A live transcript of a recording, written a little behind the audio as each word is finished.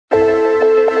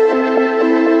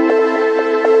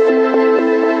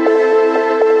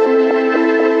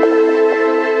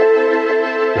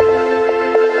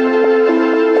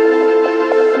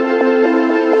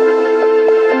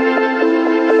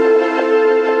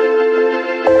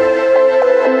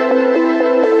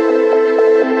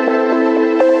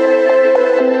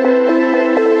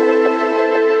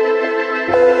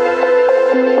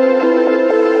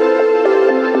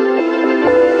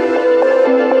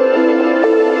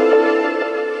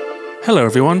Hello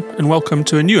everyone, and welcome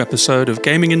to a new episode of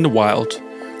Gaming in the Wild,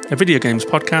 a video games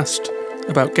podcast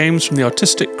about games from the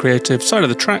artistic, creative side of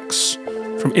the tracks,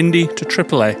 from indie to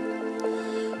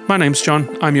AAA. My name's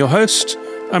John, I'm your host.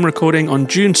 I'm recording on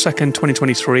June 2nd,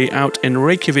 2023, out in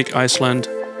Reykjavik, Iceland.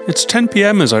 It's 10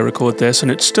 PM as I record this,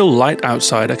 and it's still light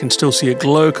outside. I can still see a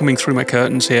glow coming through my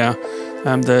curtains here.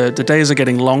 The days are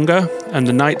getting longer, and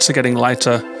the nights are getting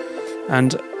lighter.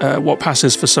 And what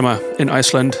passes for summer in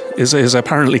Iceland is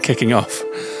apparently kicking off.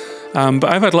 But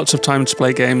I've had lots of time to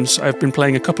play games. I've been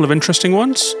playing a couple of interesting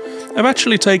ones. I've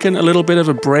actually taken a little bit of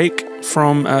a break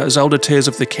from Zelda Tears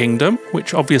of the Kingdom,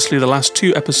 which obviously the last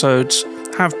two episodes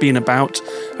have been about.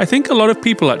 I think a lot of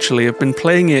people actually have been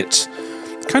playing it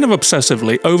kind of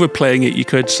obsessively, overplaying it you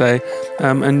could say,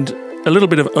 and a little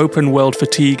bit of open world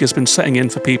fatigue has been setting in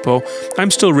for people. I'm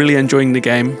still really enjoying the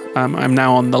game. I'm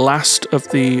now on the last of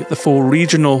the four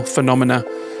regional phenomena,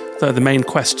 the main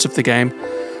quests of the game.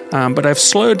 But I've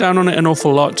slowed down on it an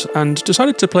awful lot and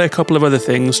decided to play a couple of other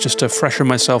things just to freshen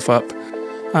myself up.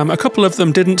 A couple of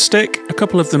them didn't stick, a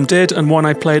couple of them did, and one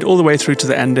I played all the way through to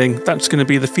the ending. That's going to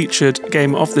be the featured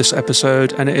game of this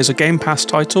episode, and it is a Game Pass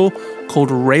title called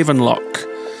Ravenlok.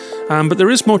 But there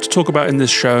is more to talk about in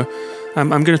this show. I'm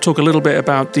going to talk a little bit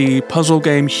about the puzzle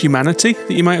game Humanity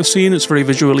that you might have seen. It's very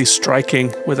visually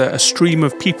striking with a stream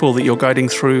of people that you're guiding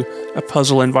through a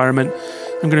puzzle environment.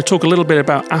 I'm going to talk a little bit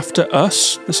about After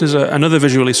Us. This is another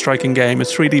visually striking game, a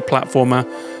 3D platformer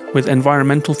with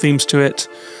environmental themes to it.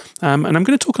 And I'm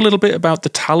going to talk a little bit about the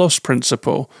Talos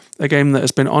Principle, a game that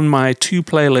has been on my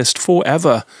to-play list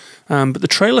forever. But the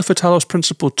trailer for Talos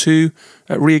Principle 2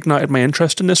 reignited my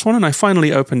interest in this one, and I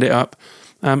finally opened it up.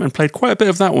 And played quite a bit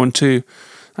of that one too.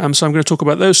 So I'm going to talk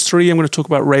about those three. I'm going to talk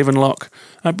about Ravenlok.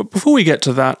 But before we get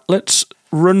to that, let's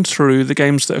run through the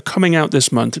games that are coming out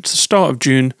this month. It's the start of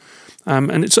June,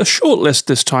 and it's a short list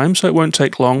this time, so it won't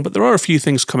take long, but there are a few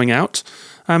things coming out.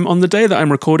 On the day that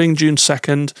I'm recording, June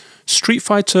 2nd, Street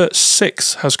Fighter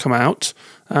 6 has come out.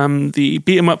 The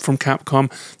beat-em-up from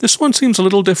Capcom. This one seems a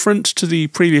little different to the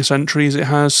previous entries. It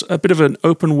has a bit of an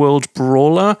open-world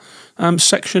brawler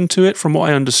section to it, from what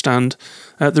I understand.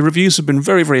 The reviews have been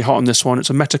very, very hot on this one.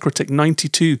 It's a Metacritic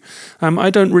 92. I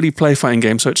don't really play fighting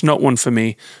games, so it's not one for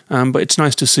me. But it's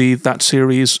nice to see that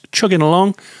series chugging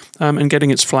along and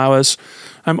getting its flowers.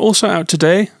 Also out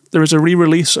today, there is a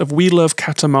re-release of We Love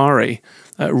Katamari,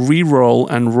 Reroll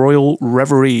and Royal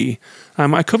Reverie.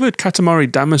 I covered Katamari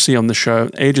Damacy on the show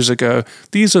ages ago.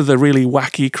 These are the really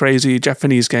wacky, crazy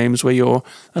Japanese games where you're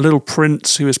a little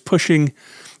prince who is pushing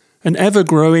an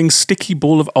ever-growing sticky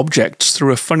ball of objects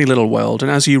through a funny little world,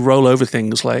 and as you roll over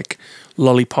things like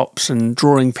lollipops and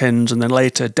drawing pins and then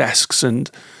later desks and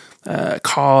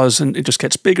cars, and it just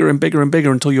gets bigger and bigger and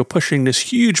bigger until you're pushing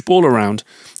this huge ball around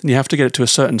and you have to get it to a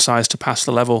certain size to pass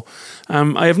the level.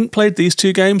 I haven't played these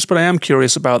two games, but I am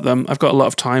curious about them. I've got a lot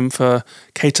of time for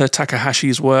Keita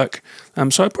Takahashi's work,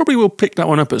 so I probably will pick that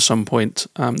one up at some point.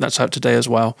 That's out today as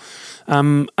well.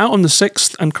 Out on the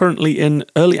 6th, and currently in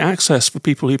early access for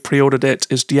people who pre-ordered it,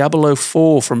 is Diablo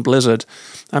 4 from Blizzard.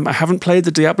 I haven't played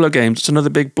the Diablo games. It's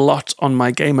another big blot on my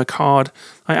gamer card.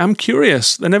 I am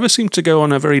curious. They never seem to go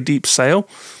on a very deep sale,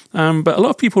 but a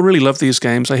lot of people really love these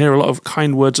games. I hear a lot of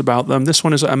kind words about them. This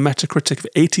one is at a Metacritic of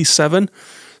 87,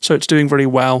 so it's doing very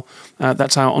well.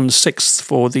 That's out on the 6th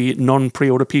for the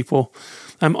non-pre-order people.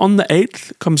 On the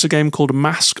 8th comes a game called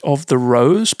Mask of the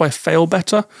Rose by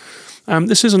Failbetter.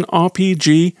 This is an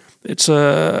RPG. It's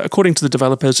according to the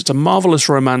developers, it's a marvelous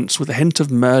romance with a hint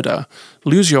of murder.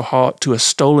 Lose your heart to a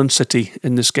stolen city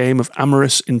in this game of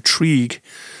amorous intrigue.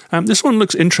 This one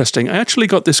looks interesting. I actually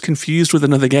got this confused with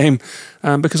another game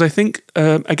because I think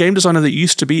a game designer that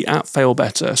used to be at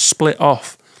Failbetter split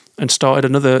off and started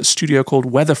another studio called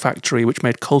Weather Factory, which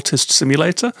made Cultist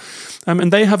Simulator.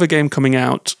 And they have a game coming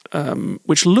out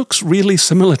which looks really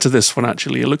similar to this one,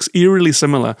 actually. It looks eerily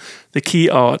similar. The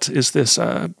key art is this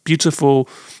beautiful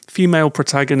female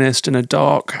protagonist in a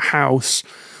dark house.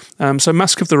 So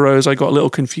Mask of the Rose, I got a little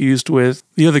confused with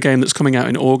the other game that's coming out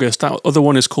in August. That other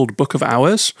one is called Book of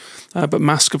Hours, but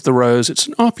Mask of the Rose, it's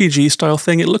an RPG-style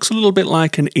thing. It looks a little bit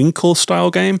like an Inkle-style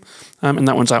game, and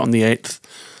that one's out on the 8th.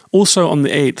 Also on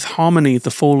the 8th, Harmony,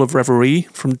 The Fall of Reverie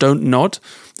from Don't Nod.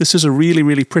 This is a really,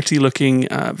 really pretty-looking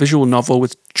visual novel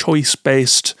with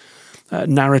choice-based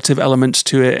narrative elements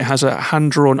to it. It has a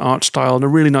hand-drawn art style and a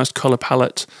really nice colour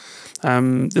palette.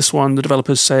 This one, the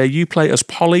developers say, you play as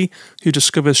Polly, who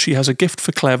discovers she has a gift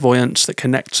for clairvoyance that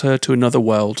connects her to another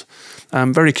world.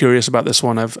 I'm very curious about this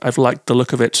one. I've liked the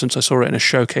look of it since I saw it in a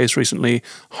showcase recently.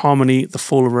 Harmony, The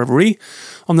Fall of Reverie.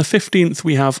 On the 15th,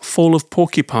 we have Fall of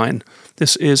Porcupine.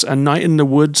 This is a Night in the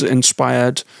Woods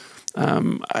inspired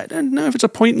I don't know if it's a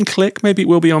point and click. Maybe it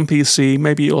will be on PC.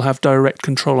 Maybe it'll have direct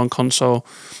control on console.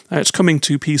 It's coming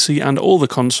to PC and all the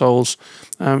consoles.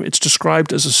 It's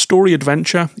described as a story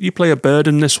adventure. You play a bird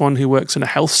in this one who works in a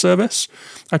health service.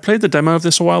 I played the demo of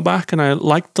this a while back and I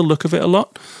liked the look of it a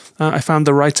lot. I found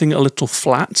the writing a little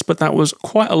flat, but that was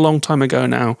quite a long time ago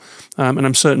now, and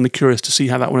I'm certainly curious to see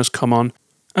how that one has come on.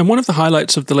 And one of the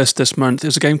highlights of the list this month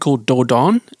is a game called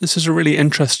Dordogne. This is a really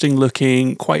interesting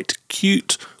looking, quite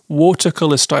cute,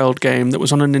 watercolor styled game that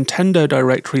was on a Nintendo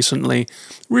Direct recently.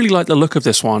 Really like the look of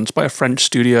this one. It's by a French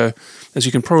studio, as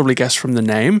you can probably guess from the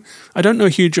name. I don't know a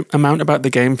huge amount about the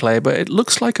gameplay, but it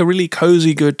looks like a really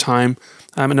cozy, good time.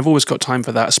 And I've always got time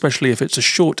for that, especially if it's a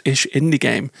short-ish indie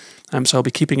game. So I'll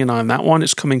be keeping an eye on that one.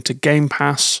 It's coming to Game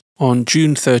Pass on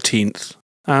June 13th.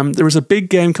 There is a big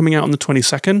game coming out on the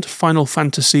 22nd, Final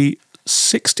Fantasy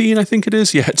 16, I think it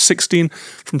is. Yeah, it's 16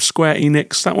 from Square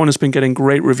Enix. That one has been getting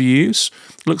great reviews.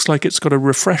 Looks like it's got a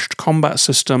refreshed combat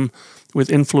system with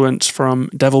influence from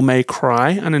Devil May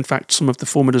Cry, and in fact some of the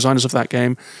former designers of that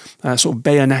game, sort of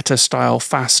Bayonetta-style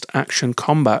fast action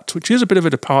combat, which is a bit of a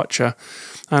departure.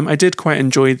 I did quite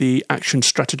enjoy the action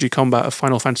strategy combat of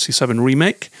Final Fantasy VII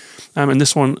Remake, and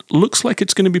this one looks like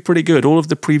it's going to be pretty good. All of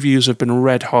the previews have been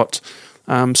red hot,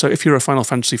 so if you're a Final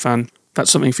Fantasy fan, that's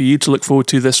something for you to look forward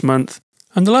to this month.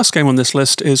 And the last game on this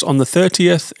list is on the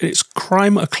 30th. It's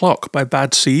Crime O'Clock by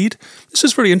Bad Seed. This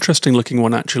is a very interesting looking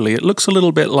one, actually. It looks a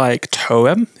little bit like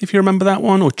Toem, if you remember that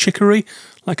one, or Chicory,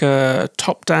 like a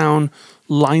top-down,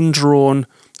 line-drawn,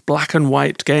 black and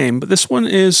white game. But this one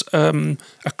is a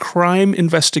crime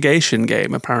investigation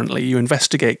game, apparently. You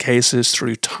investigate cases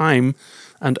through time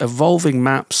and evolving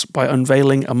maps by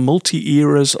unveiling a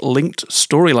multi-eras linked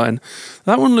storyline.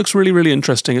 That one looks really, really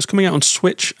interesting. It's coming out on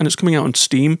Switch and it's coming out on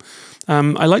Steam.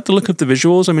 I like the look of the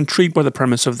visuals. I'm intrigued by the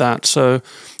premise of that. So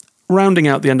rounding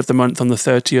out the end of the month on the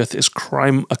 30th is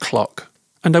Crime O'Clock.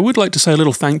 And I would like to say a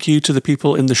little thank you to the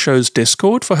people in the show's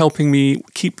Discord for helping me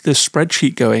keep this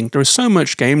spreadsheet going. There is so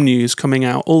much game news coming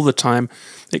out all the time.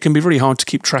 It can be very hard to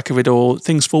keep track of it all.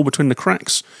 Things fall between the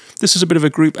cracks. This is a bit of a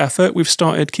group effort. We've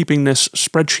started keeping this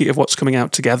spreadsheet of what's coming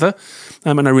out together,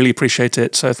 and I really appreciate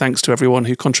it. So thanks to everyone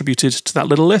who contributed to that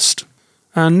little list.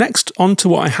 And next, on to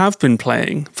what I have been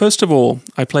playing. First of all,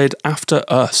 I played After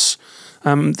Us.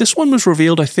 This one was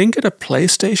revealed, I think, at a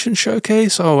PlayStation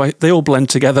showcase. They all blend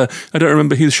together. I don't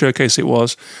remember whose showcase it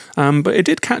was. But it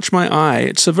did catch my eye.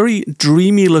 It's a very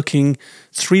dreamy-looking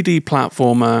 3D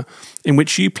platformer in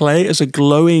which you play as a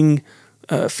glowing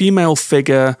female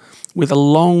figure with a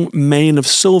long mane of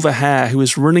silver hair who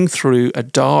is running through a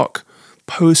dark,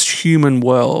 post-human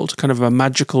world, kind of a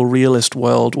magical realist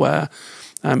world where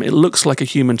it looks like a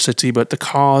human city, but the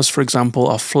cars, for example,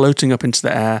 are floating up into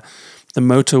the air. The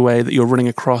motorway that you're running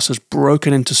across is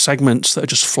broken into segments that are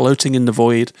just floating in the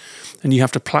void, and you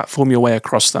have to platform your way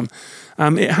across them.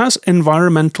 It has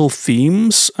environmental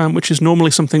themes, which is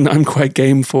normally something that I'm quite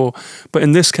game for, but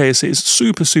in this case, it's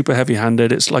super, super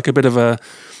heavy-handed. It's like a bit of a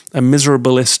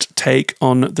miserablest take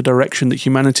on the direction that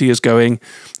humanity is going.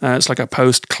 It's like a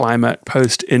post-climate,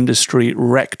 post-industry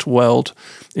wrecked world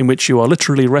in which you are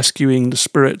literally rescuing the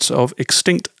spirits of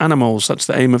extinct animals. That's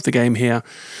the aim of the game here.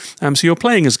 So you're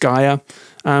playing as Gaia.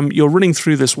 You're running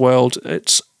through this world.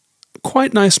 It's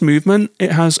quite nice movement.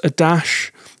 It has a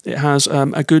dash. It has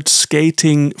a good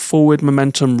skating forward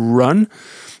momentum run.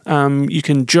 You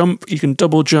can jump, you can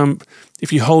double jump.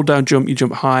 If you hold down jump, you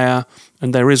jump higher.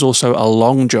 And there is also a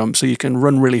long jump, so you can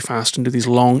run really fast and do these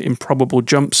long, improbable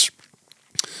jumps.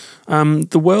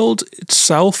 The world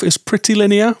itself is pretty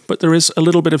linear, but there is a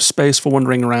little bit of space for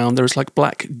wandering around. There is like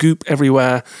black goop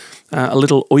everywhere, a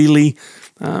little oily,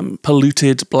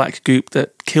 polluted black goop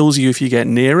that kills you if you get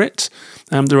near it.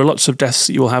 There are lots of deaths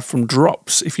that you will have from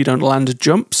drops if you don't land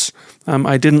jumps.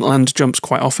 I didn't land jumps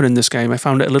quite often in this game. I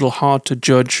found it a little hard to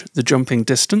judge the jumping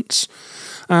distance.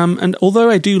 And although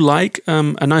I do like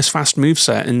a nice fast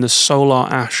moveset in the Solar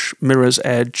Ash, Mirror's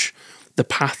Edge, the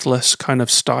pathless kind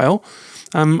of style,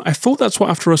 I thought that's what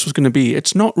After Us was going to be.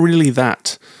 It's not really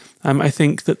that. I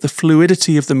think that the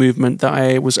fluidity of the movement that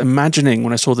I was imagining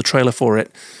when I saw the trailer for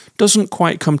it doesn't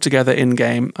quite come together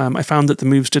in-game. I found that the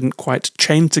moves didn't quite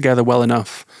chain together well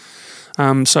enough.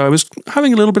 So I was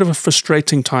having a little bit of a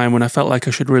frustrating time when I felt like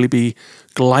I should really be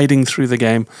gliding through the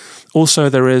game. Also,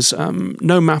 there is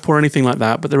no map or anything like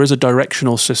that, but there is a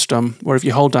directional system where if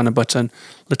you hold down a button,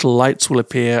 little lights will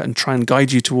appear and try and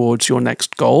guide you towards your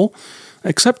next goal.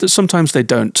 Except that sometimes they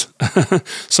don't.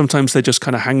 Sometimes they just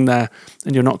kind of hang there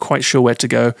and you're not quite sure where to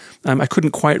go. I couldn't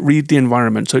quite read the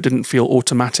environment, so it didn't feel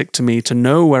automatic to me to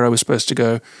know where I was supposed to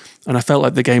go. And I felt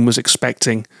like the game was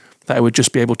expecting that I would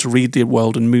just be able to read the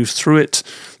world and move through it.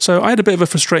 So I had a bit of a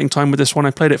frustrating time with this one.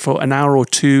 I played it for an hour or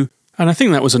two, and I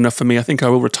think that was enough for me. I think I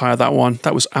will retire that one.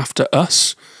 That was After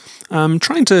Us. I'm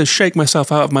trying to shake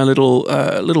myself out of my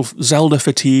little Zelda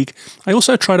fatigue. I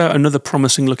also tried out another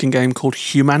promising looking game called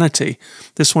Humanity.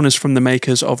 This one is from the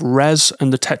makers of Rez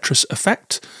and the Tetris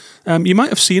Effect. You might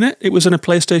have seen it. It was in a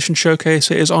PlayStation showcase.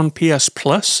 It is on PS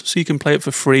Plus, so you can play it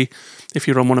for free if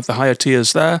you're on one of the higher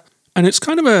tiers there. And it's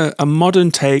kind of a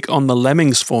modern take on the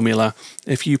Lemmings formula.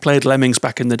 If you played Lemmings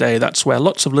back in the day, that's where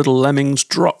lots of little lemmings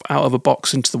drop out of a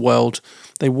box into the world.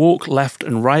 They walk left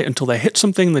and right until they hit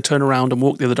something, they turn around and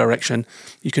walk the other direction.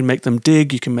 You can make them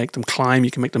dig, you can make them climb,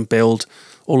 you can make them build,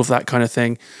 all of that kind of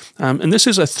thing. And this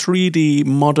is a 3D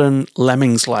modern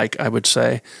Lemmings-like, I would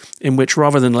say, in which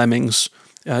rather than lemmings,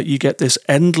 you get this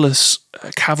endless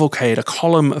cavalcade, a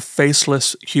column of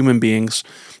faceless human beings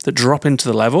that drop into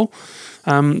the level.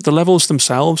 The levels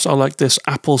themselves are like this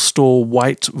Apple Store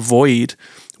white void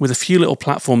with a few little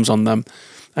platforms on them.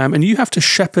 And you have to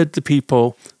shepherd the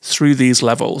people through these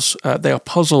levels. They are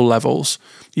puzzle levels.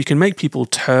 You can make people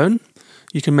turn.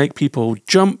 You can make people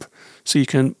jump. So you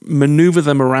can maneuver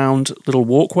them around little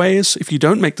walkways. If you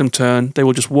don't make them turn, they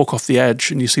will just walk off the edge.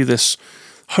 And you see this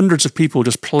hundreds of people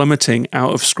just plummeting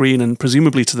out of screen and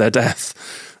presumably to their death.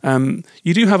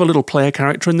 You do have a little player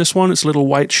character in this one. It's a little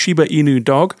white Shiba Inu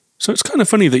dog. So it's kind of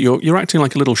funny that you're acting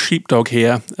like a little sheepdog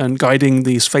here and guiding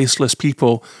these faceless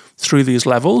people through these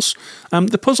levels.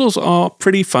 The puzzles are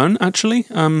pretty fun, actually.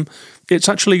 It's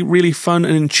actually really fun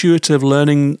and intuitive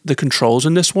learning the controls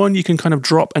in this one. You can kind of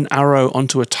drop an arrow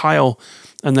onto a tile,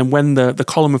 and then when the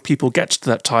column of people gets to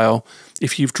that tile,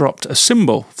 if you've dropped a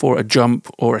symbol for a jump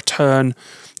or a turn,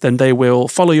 then they will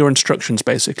follow your instructions,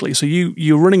 basically. So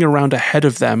you're running around ahead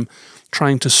of them,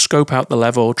 trying to scope out the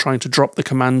level, trying to drop the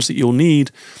commands that you'll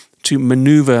need to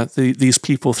maneuver these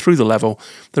people through the level.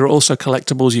 There are also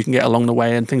collectibles you can get along the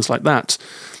way and things like that.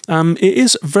 It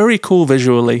is very cool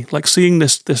visually, like seeing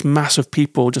this mass of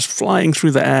people just flying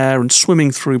through the air and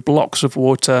swimming through blocks of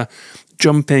water,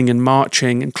 jumping and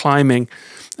marching and climbing.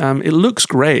 It looks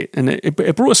great, and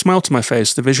it brought a smile to my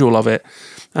face, the visual of it.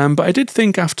 But I did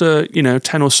think after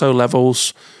 10 or so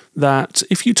levels that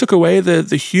if you took away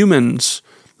the humans,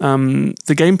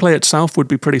 the gameplay itself would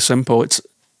be pretty simple.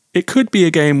 It could be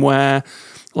a game where,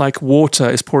 like, water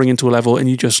is pouring into a level and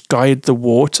you just guide the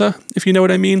water, if you know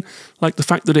what I mean. Like, the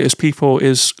fact that it is people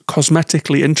is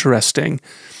cosmetically interesting,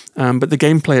 but the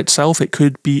gameplay itself, it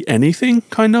could be anything,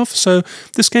 kind of. So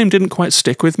this game didn't quite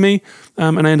stick with me,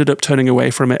 and I ended up turning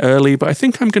away from it early, but I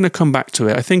think I'm going to come back to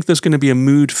it. I think there's going to be a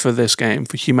mood for this game,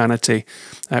 for Humanity,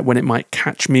 when it might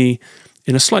catch me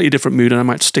in a slightly different mood and I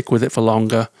might stick with it for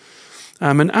longer.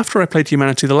 And after I played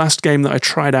Humanity, the last game that I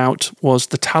tried out was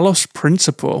the Talos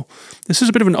Principle. This is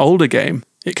a bit of an older game.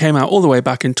 It came out all the way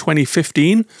back in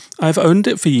 2015. I've owned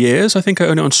it for years. I think I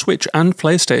own it on Switch and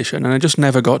PlayStation, and I just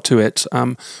never got to it.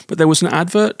 But there was an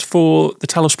advert for the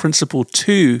Talos Principle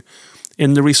 2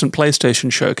 in the recent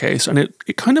PlayStation showcase, and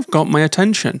it kind of got my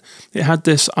attention. It had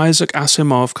this Isaac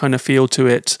Asimov kind of feel to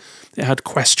it. It had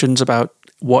questions about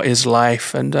what is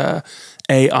life and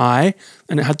AI,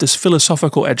 and it had this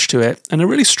philosophical edge to it, and a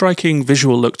really striking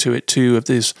visual look to it too, of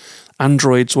these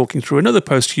androids walking through another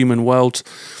post-human world.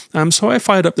 So I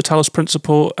fired up the Talos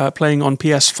Principle, playing on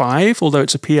PS5, although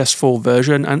it's a PS4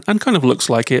 version, and kind of looks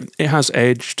like it. It has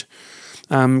aged.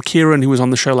 Kieran, who was on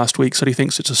the show last week, said he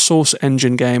thinks it's a Source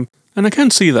Engine game, and I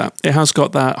can see that. It has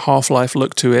got that Half-Life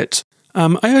look to it.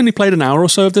 I only played an hour or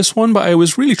so of this one, but I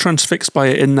was really transfixed by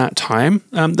it in that time.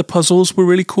 The puzzles were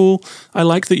really cool. I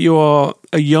like that you are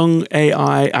a young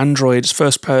AI android's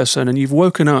first person, and you've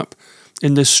woken up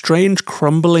in this strange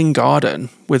crumbling garden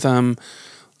with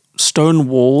stone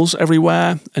walls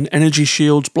everywhere and energy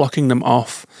shields blocking them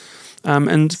off.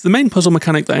 And the main puzzle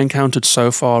mechanic that I encountered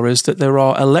so far is that there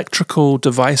are electrical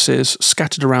devices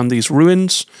scattered around these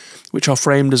ruins, which are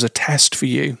framed as a test for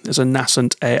you, as a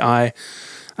nascent AI.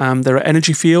 There are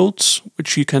energy fields,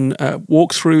 which you can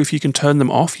walk through if you can turn them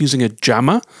off using a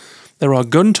jammer. There are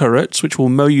gun turrets, which will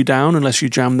mow you down unless you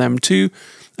jam them too.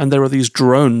 And there are these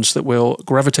drones that will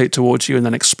gravitate towards you and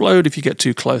then explode if you get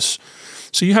too close.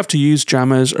 So you have to use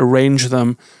jammers, arrange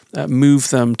them, move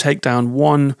them, take down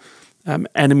one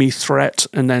enemy threat,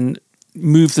 and then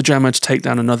move the jammer to take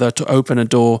down another, to open a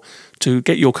door, to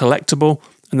get your collectible,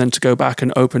 and then to go back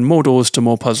and open more doors to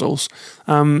more puzzles.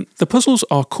 The puzzles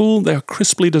are cool. They are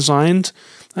crisply designed.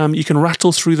 You can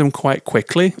rattle through them quite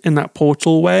quickly in that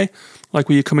portal way, like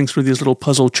where you're coming through these little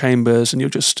puzzle chambers and you're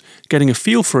just getting a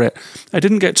feel for it. I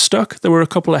didn't get stuck. There were a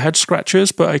couple of head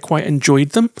scratches, but I quite enjoyed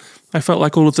them. I felt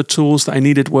like all of the tools that I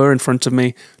needed were in front of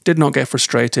me, did not get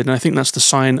frustrated, and I think that's the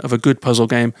sign of a good puzzle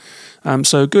game.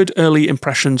 So good early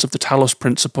impressions of the Talos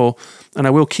Principle, and I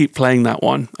will keep playing that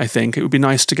one, I think. It would be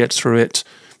nice to get through it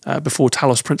before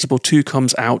Talos Principle 2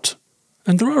 comes out.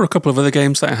 And there are a couple of other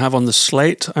games that I have on the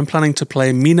slate. I'm planning to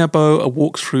play Minabo, A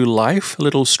Walk Through Life, a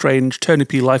little strange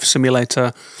turnipy life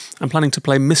simulator. I'm planning to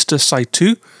play Mr.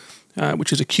 Saitu,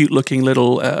 which is a cute-looking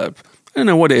little, I don't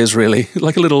know what it is really,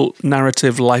 like a little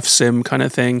narrative life sim kind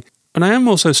of thing. And I am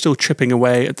also still chipping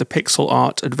away at the pixel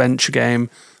art adventure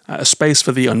game, A Space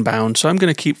for the Unbound, so I'm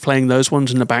going to keep playing those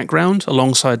ones in the background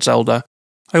alongside Zelda.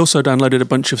 I also downloaded a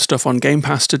bunch of stuff on Game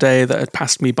Pass today that had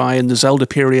passed me by in the Zelda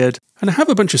period. And I have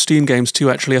a bunch of Steam games too,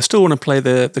 actually. I still want to play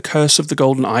the Curse of the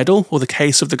Golden Idol, or the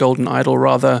Case of the Golden Idol,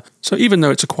 rather. So even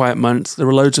though it's a quiet month, there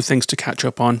are loads of things to catch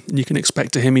up on, and you can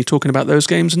expect to hear me talking about those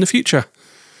games in the future.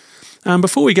 And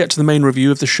before we get to the main review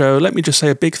of the show, let me just say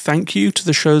a big thank you to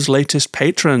the show's latest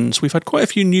patrons. We've had quite a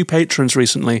few new patrons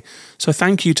recently, so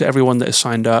thank you to everyone that has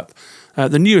signed up.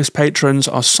 The newest patrons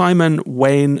are Simon,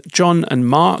 Wayne, John, and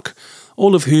Mark,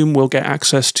 all of whom will get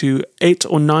access to 8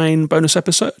 or 9 bonus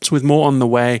episodes with more on the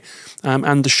way,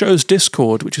 and the show's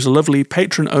Discord, which is a lovely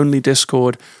patron-only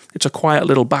Discord. It's a quiet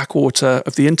little backwater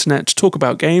of the internet to talk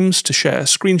about games, to share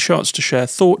screenshots, to share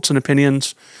thoughts and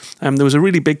opinions. There was a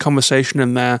really big conversation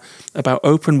in there about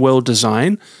open world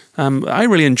design. I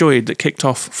really enjoyed that kicked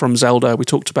off from Zelda. We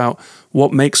talked about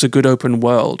what makes a good open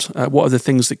world, what are the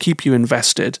things that keep you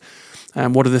invested,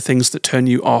 what are the things that turn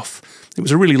you off. It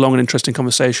was a really long and interesting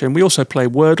conversation. We also play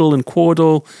Wordle and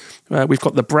Quordle. We've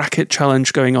got the bracket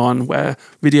challenge going on where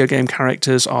video game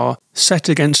characters are set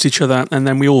against each other and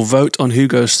then we all vote on who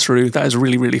goes through. That is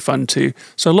really, really fun too.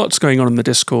 So lots going on in the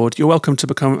Discord. You're welcome to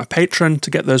become a patron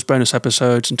to get those bonus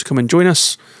episodes and to come and join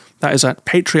us. That is at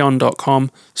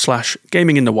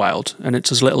patreon.com/gaminginthewild, and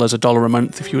it's as little as $1 a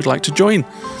month if you would like to join.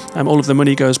 All of the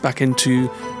money goes back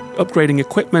into upgrading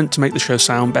equipment to make the show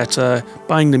sound better,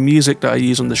 buying the music that I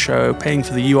use on the show, paying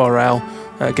for the URL,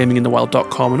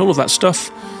 gaminginthewild.com, and all of that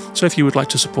stuff. So if you would like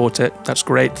to support it, that's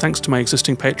great. Thanks to my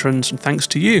existing patrons, and thanks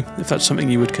to you if that's something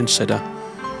you would consider.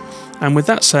 And with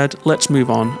that said, let's move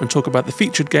on and talk about the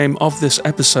featured game of this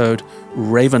episode,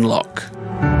 Ravenlok.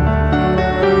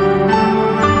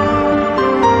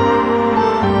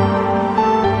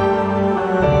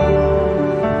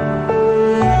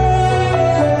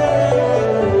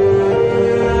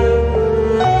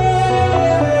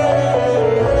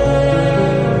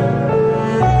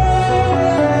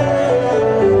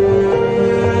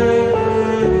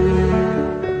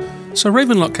 So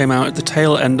Ravenlok came out at the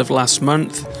tail end of last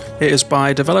month. It is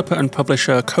by developer and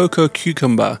publisher Coco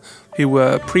Cucumber, who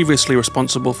were previously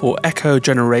responsible for Echo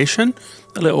Generation,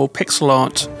 a little pixel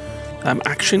art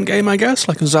action game, I guess,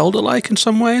 like a Zelda-like in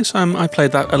some ways. I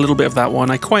played a little bit of that one.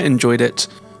 I quite enjoyed it.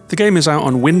 The game is out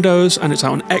on Windows and it's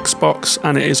out on Xbox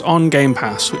and it is on Game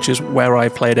Pass, which is where I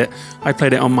played it. I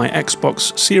played it on my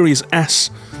Xbox Series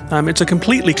S. It's a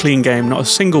completely clean game, not a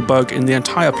single bug in the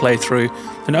entire playthrough,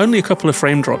 and only a couple of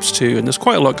frame drops too, and there's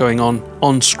quite a lot going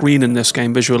on screen in this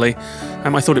game visually.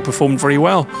 I thought it performed very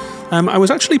well. I was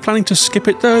actually planning to skip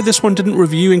it though. This one didn't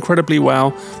review incredibly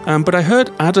well, but I heard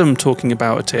Adam talking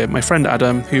about it here, my friend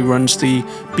Adam, who runs the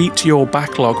Beat Your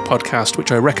Backlog podcast,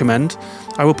 which I recommend.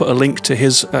 I will put a link to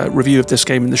his review of this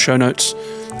game in the show notes.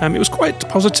 It was quite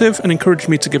positive and encouraged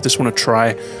me to give this one a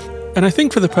try. And I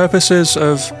think for the purposes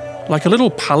of like a little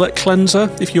palate cleanser,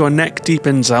 if you are neck deep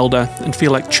in Zelda and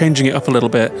feel like changing it up a little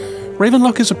bit,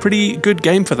 Ravenlok is a pretty good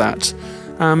game for that.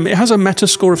 It has a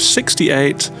Metascore of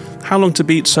 68. How Long to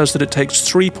Beat says that it takes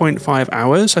 3.5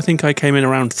 hours. I think I came in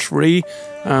around 3,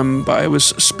 but I was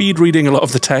speed reading a lot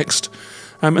of the text.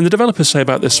 And the developers say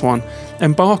about this one,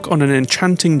 embark on an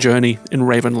enchanting journey in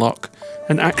Ravenlok,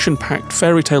 an action-packed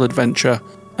fairy tale adventure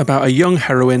about a young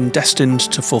heroine destined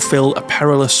to fulfill a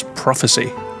perilous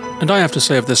prophecy. And I have to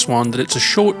say of this one that it's a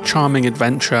short, charming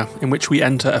adventure in which we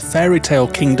enter a fairy tale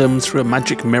kingdom through a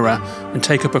magic mirror and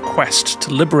take up a quest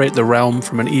to liberate the realm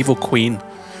from an evil queen.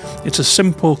 It's a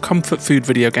simple, comfort food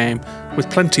video game with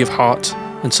plenty of heart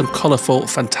and some colourful,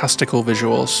 fantastical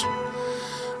visuals.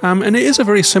 And it is a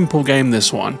very simple game,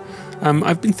 this one.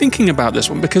 I've been thinking about this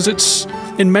one because it's,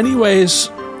 in many ways,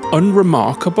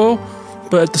 unremarkable,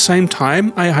 but at the same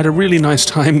time, I had a really nice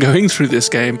time going through this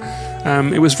game.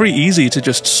 It was very easy to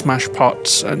just smash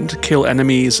pots and kill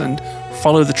enemies and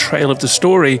follow the trail of the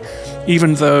story,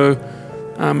 even though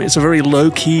it's a very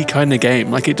low-key kind of game.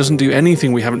 Like, it doesn't do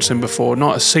anything we haven't seen before,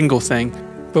 not a single thing.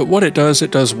 But what it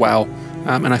does well.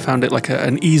 And I found it like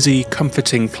an easy,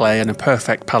 comforting play and a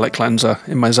perfect palate cleanser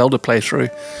in my Zelda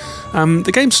playthrough.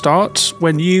 The game starts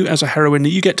when you, as a heroine that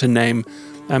you get to name,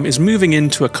 is moving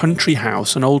into a country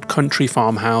house, an old country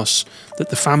farmhouse that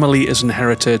the family has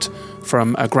inherited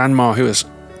from a grandma who has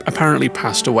apparently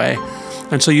passed away.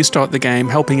 And so you start the game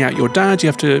helping out your dad. You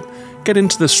have to get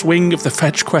into the swing of the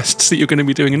fetch quests that you're going to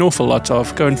be doing an awful lot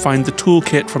of. Go and find the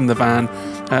toolkit from the van,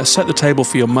 set the table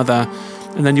for your mother,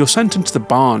 and then you're sent into the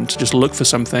barn to just look for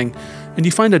something, and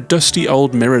you find a dusty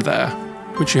old mirror there,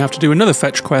 which you have to do another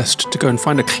fetch quest to go and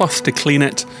find a cloth to clean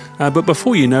it, but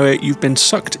before you know it, you've been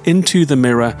sucked into the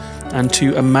mirror and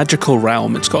to a magical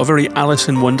realm. It's got a very Alice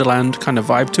in Wonderland kind of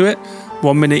vibe to it.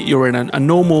 One minute you're in a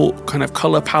normal kind of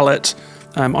colour palette,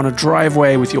 on a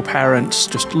driveway with your parents,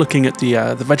 just looking at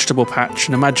the vegetable patch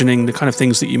and imagining the kind of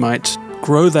things that you might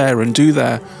grow there and do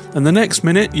there, and the next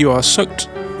minute you are sucked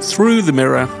through the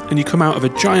mirror and you come out of a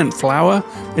giant flower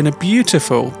in a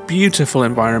beautiful, beautiful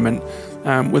environment,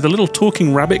 with a little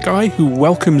talking rabbit guy who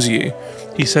welcomes you.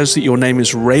 He says that your name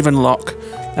is Ravenlok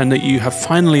and that you have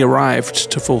finally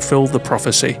arrived to fulfill the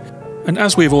prophecy. And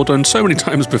as we've all done so many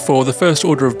times before, the first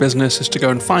order of business is to go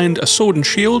and find a sword and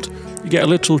shield. You get a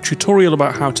little tutorial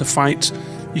about how to fight.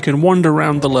 You can wander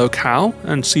around the locale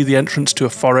and see the entrance to a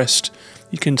forest.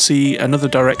 You can see another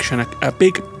direction, a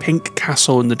big pink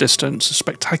castle in the distance, a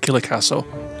spectacular castle,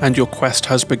 and your quest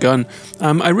has begun.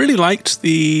 I really liked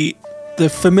the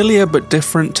familiar but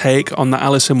different take on the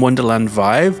Alice in Wonderland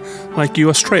vibe. Like, you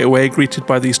are straight away greeted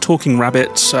by these talking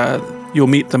rabbits. You'll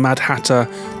meet the Mad Hatter,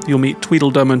 you'll meet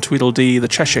Tweedledum and Tweedledee, the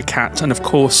Cheshire Cat, and of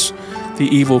course the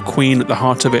evil queen at the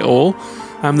heart of it all.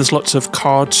 There's lots of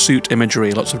card suit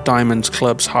imagery, lots of diamonds,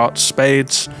 clubs, hearts,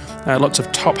 spades, lots of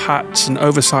top hats and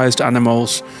oversized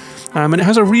animals. And it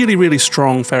has a really, really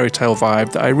strong fairytale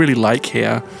vibe that I really like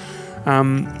here.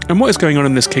 And what is going on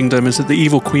in this kingdom is that the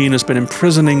evil queen has been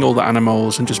imprisoning all the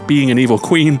animals and just being an evil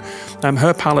queen.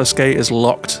 Her palace gate is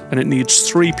locked and it needs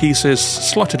 3 pieces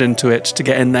slotted into it to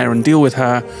get in there and deal with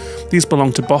her. These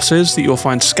belong to bosses that you'll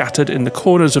find scattered in the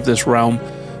corners of this realm.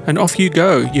 And off you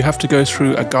go. You have to go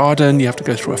through a garden, you have to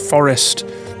go through a forest,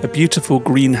 a beautiful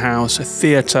greenhouse, a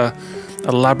theatre,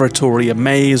 a laboratory, a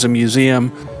maze, a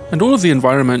museum. And all of the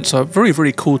environments are very,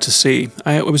 very cool to see.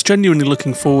 I was genuinely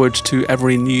looking forward to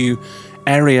every new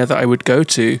area that I would go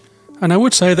to. And I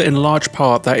would say that in large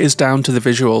part that is down to the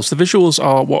visuals. The visuals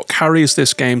are what carries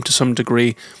this game to some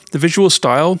degree. The visual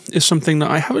style is something that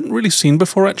I haven't really seen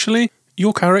before, actually.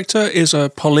 Your character is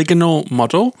a polygonal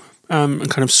model, and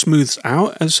kind of smooths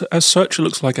out as such. It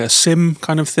looks like a sim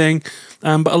kind of thing.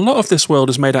 But a lot of this world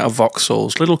is made out of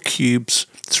voxels, little cubes,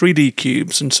 3D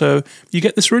cubes. And so you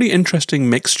get this really interesting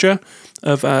mixture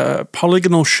of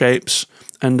polygonal shapes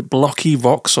and blocky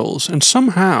voxels. And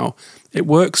somehow it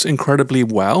works incredibly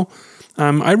well.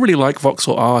 I really like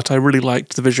voxel art. I really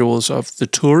liked the visuals of The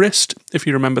Tourist, if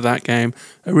you remember that game,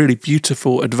 a really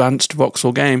beautiful, advanced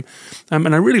voxel game.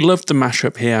 And I really loved the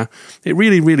mashup here. It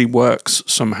really, really works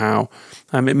somehow.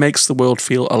 It makes the world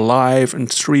feel alive and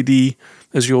 3D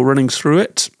as you're running through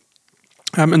it.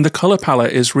 And the colour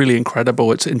palette is really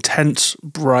incredible. It's intense,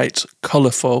 bright,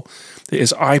 colourful. It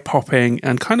is eye-popping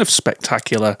and kind of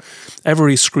spectacular.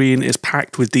 Every screen is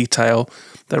packed with detail.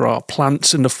 There are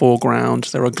plants in the foreground,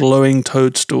 there are glowing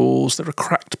toadstools, there are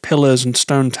cracked pillars and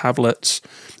stone tablets.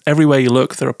 Everywhere you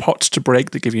look, there are pots to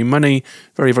break that give you money,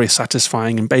 very, very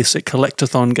satisfying and basic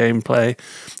collectathon gameplay.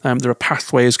 There are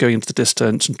pathways going into the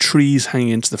distance and trees hanging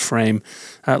into the frame.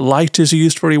 Light is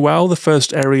used very well. The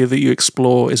first area that you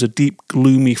explore is a deep,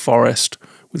 gloomy forest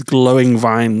with glowing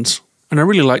vines. And I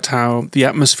really liked how the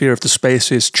atmosphere of the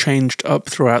spaces changed up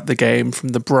throughout the game, from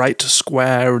the bright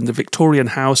square and the Victorian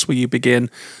house where you begin,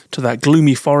 to that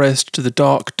gloomy forest, to the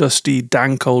dark, dusty,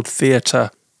 dank old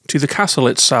theatre, to the castle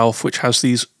itself, which has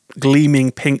these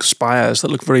gleaming pink spires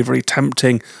that look very, very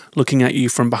tempting, looking at you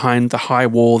from behind the high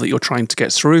wall that you're trying to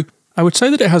get through. I would say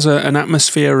that it has an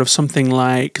atmosphere of something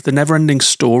like The Never-Ending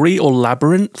Story or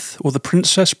Labyrinth or The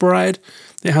Princess Bride.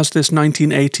 It has this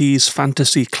 1980s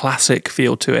fantasy classic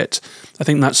feel to it. I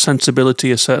think that sensibility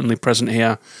is certainly present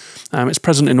here. It's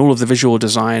present in all of the visual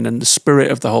design and the spirit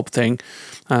of the whole thing.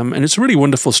 And it's a really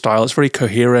wonderful style. It's very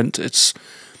coherent. It's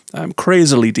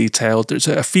crazily detailed. It's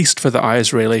a feast for the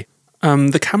eyes, really.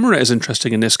 The camera is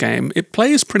interesting in this game. It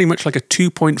plays pretty much like a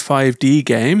 2.5D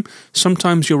game.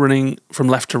 Sometimes you're running from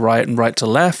left to right and right to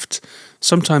left.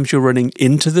 Sometimes you're running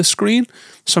into the screen.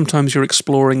 Sometimes you're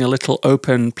exploring a little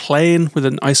open plane with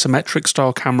an isometric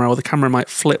style camera, or the camera might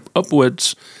flip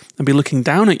upwards and be looking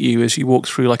down at you as you walk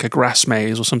through like a grass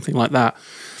maze or something like that.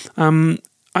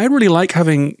 I really like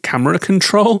having camera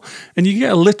control, and you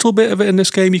get a little bit of it in this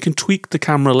game. You can tweak the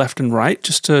camera left and right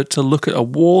just to look at a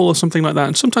wall or something like that,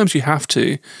 and sometimes you have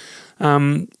to.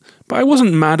 But I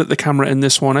wasn't mad at the camera in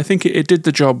this one. I think it did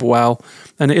the job well,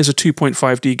 and it is a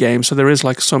 2.5D game, so there is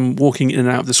like some walking in and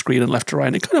out of the screen and left to right,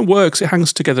 and it kind of works. It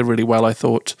hangs together really well, I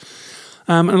thought.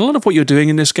 And a lot of what you're doing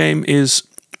in this game is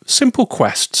simple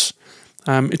quests.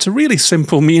 It's a really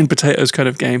simple meat and potatoes kind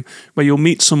of game where you'll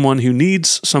meet someone who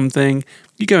needs something,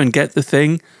 you go and get the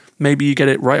thing, maybe you get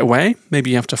it right away, maybe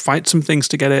you have to fight some things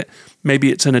to get it,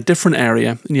 maybe it's in a different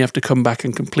area and you have to come back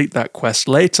and complete that quest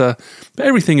later, but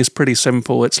everything is pretty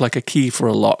simple. It's like a key for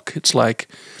a lock, it's like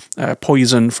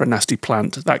poison for a nasty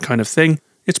plant, that kind of thing.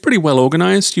 It's pretty well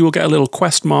organized. You will get a little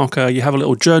quest marker, you have a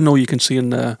little journal you can see in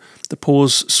the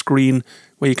pause screen,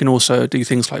 where you can also do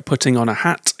things like putting on a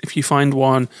hat if you find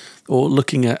one, or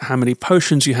looking at how many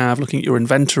potions you have, looking at your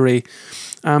inventory.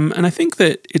 And I think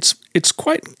that it's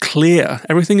quite clear.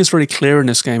 Everything is very clear in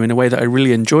this game in a way that I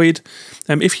really enjoyed.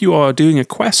 If you are doing a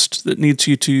quest that needs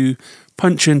you to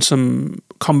punch in some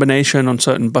combination on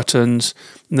certain buttons,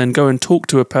 and then go and talk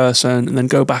to a person, and then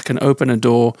go back and open a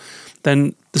door,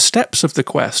 then the steps of the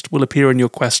quest will appear in your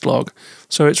quest log.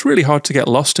 So it's really hard to get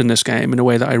lost in this game in a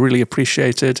way that I really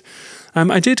appreciated.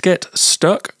 I did get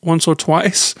stuck once or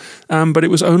twice, but it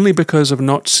was only because of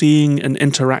not seeing an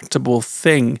interactable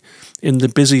thing in the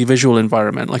busy visual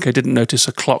environment. Like I didn't notice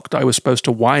a clock that I was supposed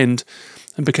to wind,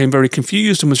 and became very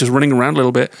confused and was just running around a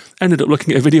little bit. Ended up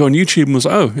looking at a video on YouTube and was,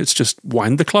 oh, it's just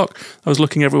wind the clock. I was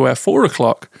looking everywhere 4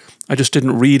 o'clock. I just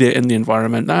didn't read it in the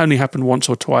environment. That only happened once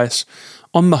or twice.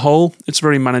 On the whole, it's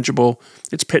very manageable.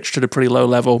 It's pitched at a pretty low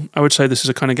level. I would say this is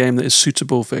a kind of game that is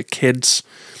suitable for kids.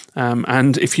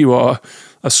 And if you are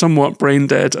a somewhat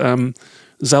brain-dead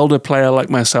Zelda player like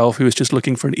myself who is just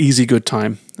looking for an easy good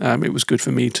time, it was good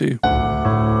for me too.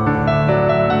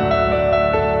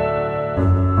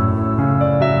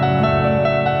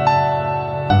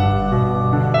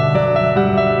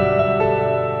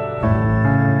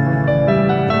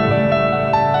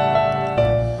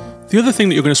 The other thing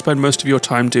that you're going to spend most of your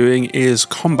time doing is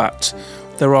combat.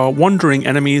 There are wandering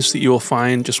enemies that you will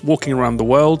find just walking around the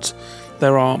world.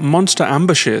 There are monster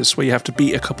ambushes where you have to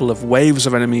beat a couple of waves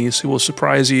of enemies who will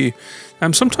surprise you.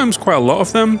 Sometimes quite a lot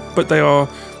of them, but they are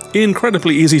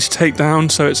incredibly easy to take down,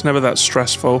 so it's never that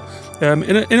stressful.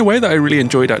 In a way that I really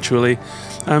enjoyed, actually.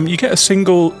 You get a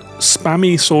single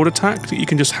spammy sword attack that you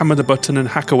can just hammer the button and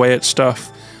hack away at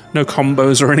stuff. No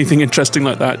combos or anything interesting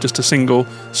like that, just a single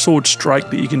sword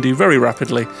strike that you can do very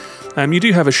rapidly. You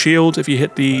do have a shield. If you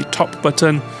hit the top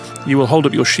button, you will hold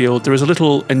up your shield. There is a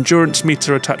little endurance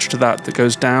meter attached to that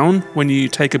goes down when you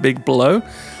take a big blow,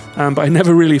 but I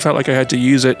never really felt like I had to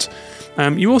use it.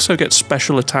 You also get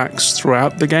special attacks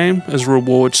throughout the game as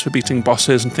rewards for beating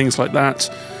bosses and things like that.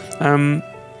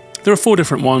 There are 4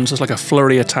 different ones. There's like a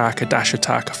flurry attack, a dash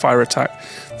attack, a fire attack,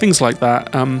 things like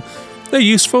that. They're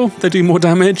useful, they do more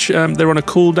damage, they're on a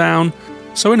cooldown,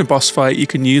 so in a boss fight you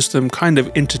can use them kind of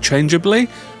interchangeably.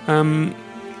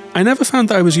 I never found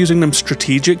that I was using them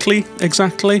strategically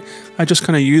exactly. I just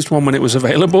kind of used one when it was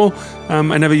available.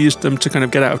 I never used them to kind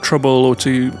of get out of trouble or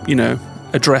to, you know,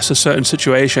 address a certain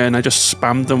situation. I just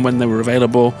spammed them when they were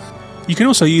available. You can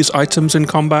also use items in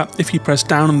combat. If you press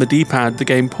down on the D-pad, the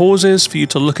game pauses for you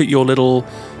to look at your little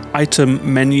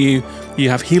item menu. You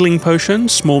have healing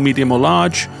potions, small, medium or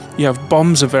large. You have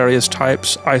bombs of various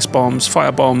types, ice bombs,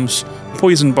 fire bombs,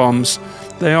 poison bombs.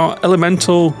 They are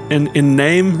elemental in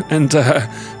name and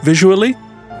visually,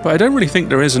 but I don't really think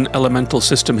there is an elemental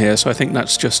system here, so I think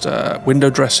that's just window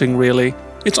dressing really.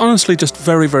 It's honestly just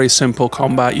very, very simple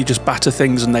combat. You just batter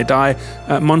things and they die.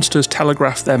 Monsters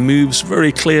telegraph their moves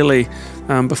very clearly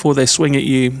before they swing at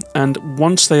you, and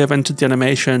once they have entered the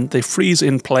animation, they freeze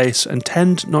in place and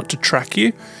tend not to track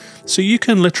you. So you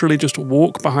can literally just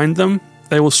walk behind them,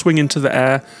 they will swing into the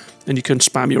air, and you can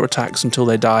spam your attacks until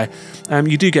they die.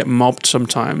 You do get mobbed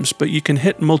sometimes, but you can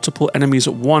hit multiple enemies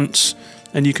at once,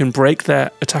 and you can break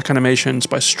their attack animations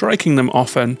by striking them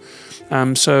often.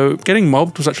 So getting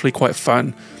mobbed was actually quite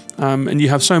fun. And you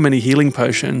have so many healing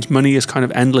potions. Money is kind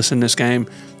of endless in this game.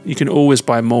 You can always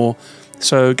buy more.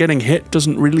 So getting hit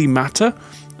doesn't really matter.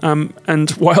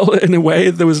 And while in a way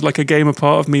there was like a gamer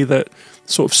part of me that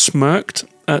sort of smirked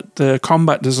at the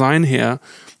combat design here,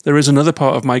 there is another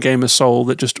part of my gamer soul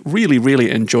that just really,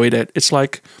 really enjoyed it. It's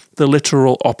like the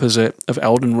literal opposite of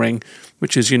Elden Ring,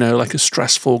 which is, you know, like a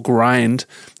stressful grind.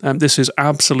 This is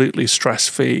absolutely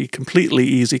stress-free, completely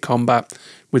easy combat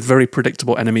with very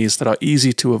predictable enemies that are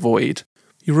easy to avoid.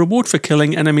 Your reward for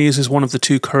killing enemies is one of the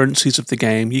 2 currencies of the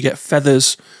game. You get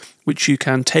feathers which you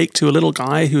can take to a little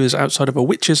guy who is outside of a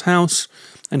witch's house,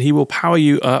 and he will power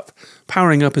you up.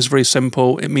 Powering up is very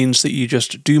simple. It means that you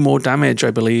just do more damage,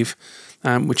 I believe,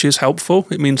 which is helpful.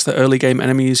 It means that early game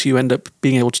enemies you end up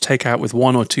being able to take out with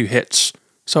 1 or 2 hits.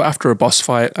 So after a boss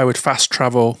fight, I would fast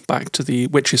travel back to the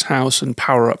witch's house and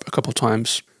power up a couple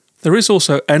times. There is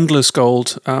also endless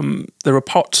gold. There are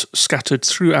pots scattered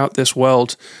throughout this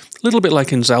world, a little bit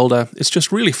like in Zelda. It's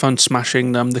just really fun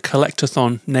smashing them. The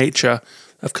collectathon nature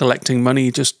of collecting money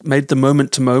just made the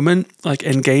moment-to-moment like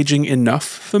engaging enough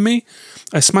for me.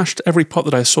 I smashed every pot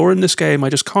that I saw in this game. I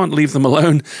just can't leave them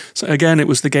alone. So again, it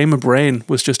was the gamer brain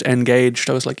was just engaged.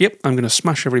 I was like, yep, I'm going to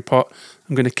smash every pot.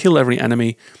 I'm going to kill every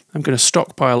enemy. I'm going to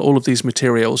stockpile all of these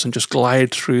materials and just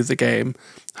glide through the game,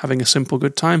 having a simple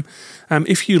good time.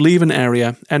 If you leave an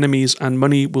area, enemies and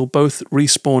money will both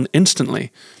respawn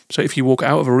instantly. So if you walk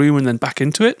out of a room and then back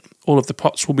into it, all of the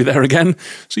pots will be there again.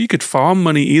 So you could farm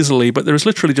money easily, but there is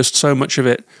literally just so much of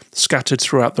it scattered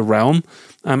throughout the realm.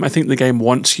 I think the game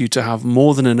wants you to have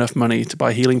more than enough money to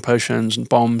buy healing potions and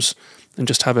bombs and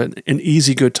just have an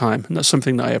easy good time. And that's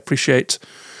something that I appreciate.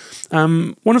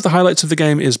 One of the highlights of the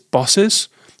game is bosses.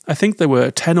 I think there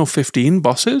were 10 or 15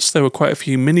 bosses. There were quite a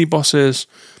few mini bosses.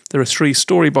 There are 3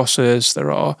 story bosses.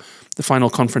 There are the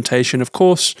final confrontation, of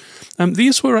course.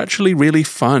 These were actually really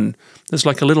fun. There's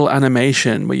like a little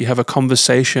animation where you have a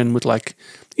conversation with like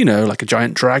a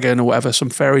giant dragon or whatever, some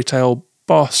fairy tale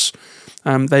boss.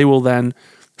 They will then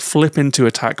flip into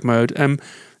attack mode.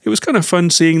 It was kind of fun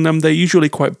seeing them. They're usually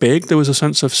quite big. There was a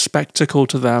sense of spectacle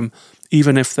to them,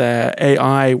 even if their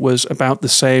AI was about the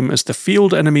same as the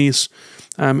field enemies.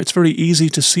 It's very easy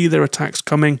to see their attacks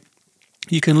coming.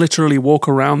 You can literally walk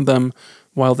around them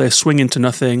while they swing into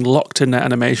nothing, locked in their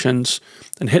animations,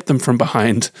 and hit them from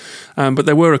behind. But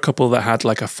there were a couple that had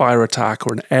like a fire attack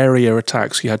or an area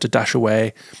attack, so you had to dash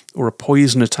away, or a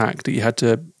poison attack that you had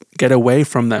to get away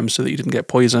from them so that you didn't get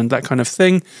poisoned, that kind of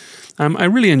thing. I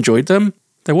really enjoyed them.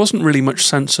 There wasn't really much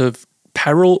sense of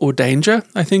peril or danger.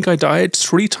 I think I died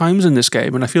 3 times in this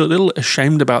game, and I feel a little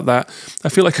ashamed about that. I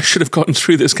feel like I should have gotten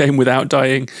through this game without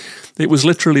dying. It was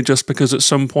literally just because at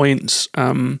some points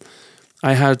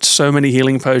I had so many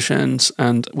healing potions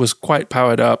and was quite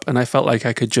powered up, and I felt like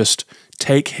I could just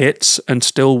take hits and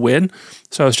still win.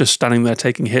 So I was just standing there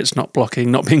taking hits, not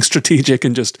blocking, not being strategic,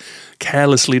 and just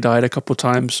carelessly died a couple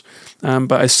times.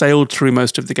 But I sailed through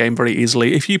most of the game very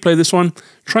easily. If you play this one,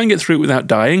 try and get through it without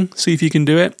dying. See if you can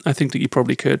do it. I think that you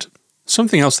probably could.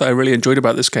 Something else that I really enjoyed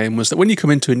about this game was that when you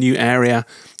come into a new area,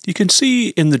 you can see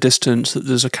in the distance that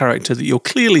there's a character that you're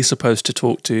clearly supposed to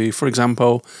talk to. For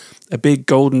example, a big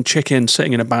golden chicken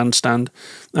sitting in a bandstand.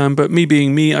 But me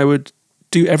being me, I would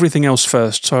do everything else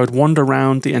first. So I would wander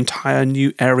around the entire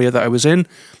new area that I was in,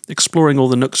 exploring all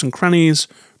the nooks and crannies,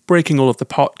 breaking all of the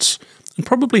pots, and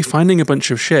probably finding a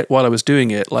bunch of shit while I was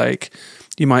doing it. Like,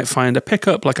 you might find a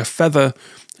pickup, like a feather,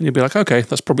 and you'll be like, okay,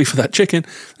 that's probably for that chicken.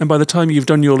 And by the time you've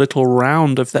done your little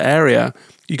round of the area,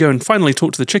 you go and finally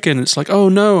talk to the chicken. And it's like, oh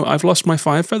no, I've lost my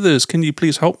 5 feathers. Can you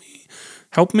please help me?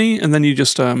 Help me? And then you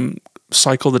just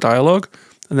cycle the dialogue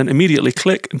and then immediately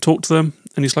click and talk to them.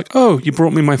 And he's like, oh, you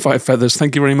brought me my 5 feathers.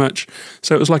 Thank you very much.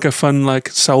 So it was like a fun, like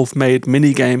self-made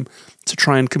mini game to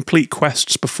try and complete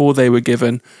quests before they were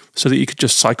given so that you could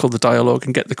just cycle the dialogue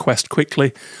and get the quest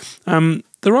quickly.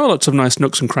 There are lots of nice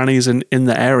nooks and crannies in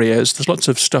the areas. There's lots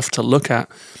of stuff to look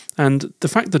at. And the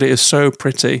fact that it is so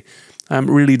pretty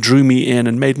really drew me in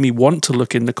and made me want to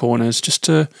look in the corners just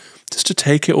to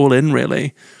take it all in,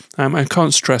 really. I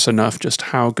can't stress enough just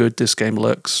how good this game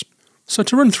looks. So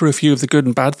to run through a few of the good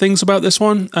and bad things about this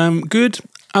one. Good,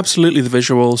 absolutely the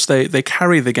visuals. They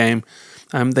carry the game.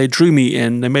 They drew me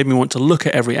in. They made me want to look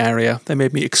at every area. They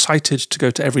made me excited to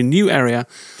go to every new area.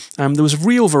 There was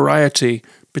real variety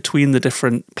between the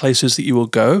different places that you will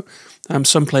go.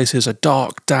 Some places are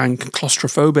dark, dank,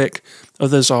 claustrophobic.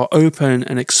 Others are open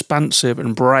and expansive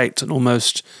and bright and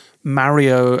almost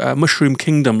Mario, Mushroom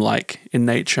Kingdom-like in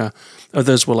nature.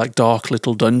 Others were like dark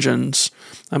little dungeons.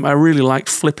 I really liked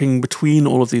flipping between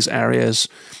all of these areas.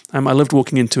 I loved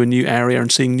walking into a new area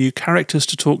and seeing new characters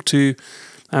to talk to.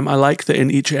 I like that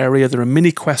in each area there are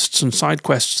mini quests and side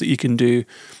quests that you can do.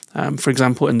 For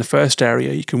example, in the first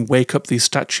area, you can wake up these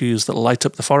statues that light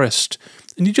up the forest,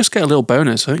 and you just get a little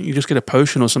bonus. I think you just get a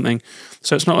potion or something.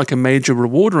 So it's not like a major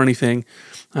reward or anything,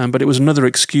 but it was another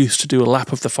excuse to do a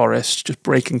lap of the forest, just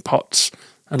breaking pots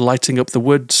and lighting up the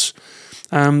woods.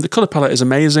 The colour palette is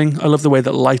amazing. I love the way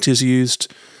that light is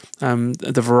used.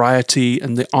 The variety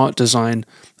and the art design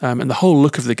and the whole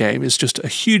look of the game is just a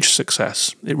huge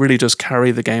success. It really does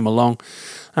carry the game along.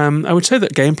 I would say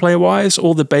that gameplay-wise,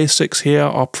 all the basics here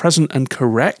are present and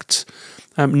correct.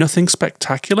 Nothing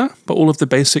spectacular, but all of the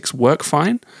basics work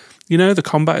fine. You know, the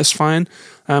combat is fine.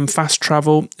 Fast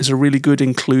travel is a really good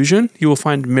inclusion. You will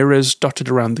find mirrors dotted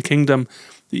around the kingdom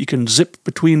that you can zip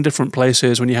between different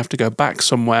places when you have to go back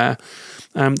somewhere.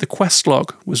 The quest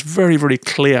log was very, very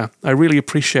clear. I really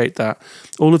appreciate that.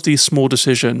 All of these small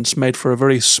decisions made for a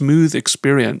very smooth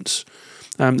experience.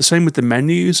 The same with the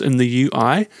menus and the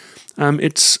UI.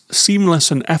 It's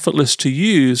seamless and effortless to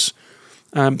use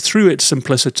through its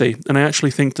simplicity. And I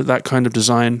actually think that that kind of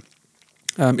design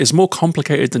is more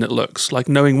complicated than it looks. Like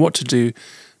knowing what to do,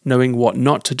 knowing what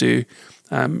not to do,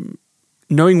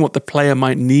 knowing what the player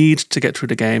might need to get through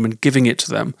the game and giving it to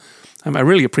them. I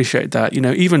really appreciate that. You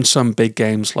know, even some big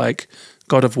games like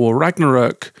God of War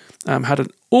Ragnarok had an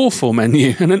awful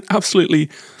menu and an absolutely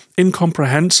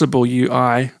incomprehensible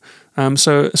UI.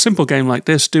 So a simple game like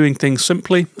this, doing things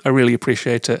simply, I really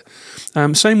appreciate it.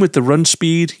 Same with the run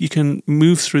speed. You can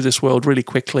move through this world really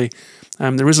quickly.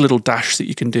 There is a little dash that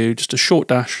you can do, just a short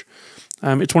dash.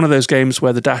 It's one of those games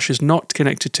where the dash is not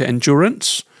connected to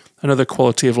endurance, another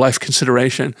quality of life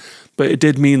consideration, but it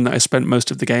did mean that I spent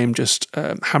most of the game just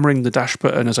hammering the dash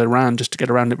button as I ran just to get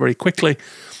around it very quickly.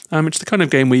 It's the kind of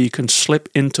game where you can slip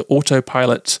into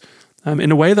autopilot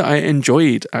in a way that I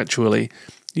enjoyed, actually.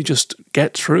 You just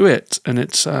get through it, and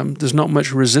it's there's not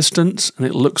much resistance, and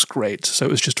it looks great. So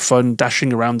it was just fun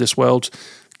dashing around this world,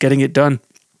 getting it done.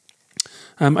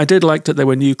 I did like that there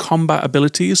were new combat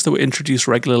abilities that were introduced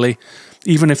regularly,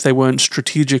 even if they weren't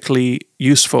strategically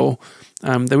useful.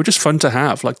 They were just fun to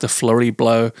have, like the flurry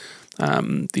blow,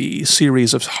 the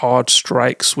series of hard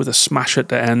strikes with a smash at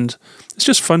the end. It's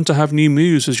just fun to have new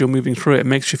moves as you're moving through it. It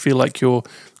makes you feel like you're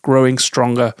growing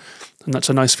stronger, and that's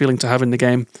a nice feeling to have in the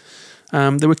game.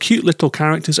 There were cute little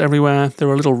characters everywhere. There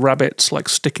were little rabbits like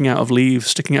sticking out of leaves,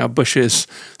 sticking out of bushes.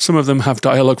 Some of them have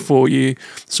dialogue for you.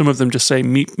 Some of them just say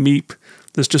meep, meep.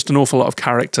 There's just an awful lot of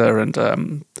character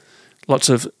and lots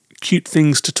of cute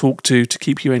things to talk to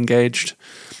keep you engaged.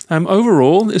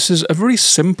 Overall, this is a very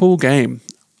simple game,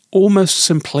 almost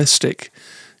simplistic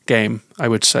game, I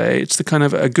would say. It's the kind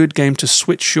of a good game to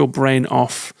switch your brain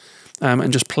off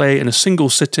and just play in a single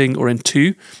sitting or in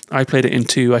two. I played it in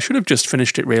two. I should have just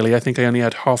finished it, really. I think I only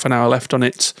had half an hour left on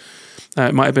it.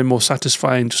 It might have been more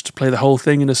satisfying just to play the whole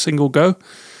thing in a single go.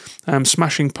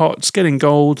 Smashing pots, getting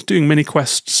gold, doing mini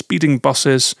quests, beating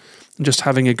bosses, and just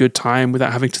having a good time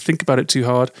without having to think about it too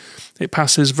hard. It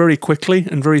passes very quickly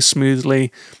and very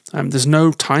smoothly. There's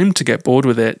no time to get bored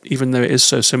with it, even though it is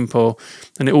so simple,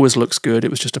 and it always looks good. It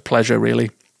was just a pleasure,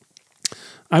 really.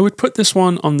 I would put this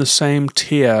one on the same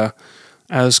tier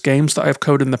as games that I've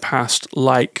covered in the past,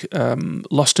 like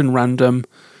Lost in Random,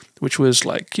 which was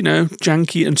like, you know,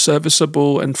 janky and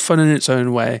serviceable and fun in its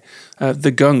own way.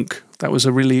 The Gunk, that was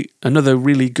another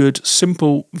really good,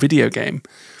 simple video game.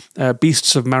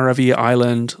 Beasts of Maravilla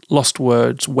Island, Lost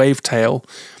Words, Wavetale,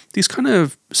 these kind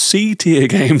of C-tier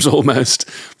games almost.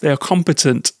 They are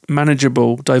competent,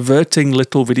 manageable, diverting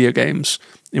little video games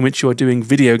in which you are doing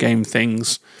video game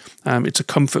things. It's a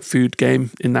comfort food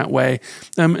game in that way.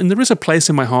 And there is a place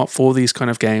in my heart for these kind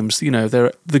of games. You know,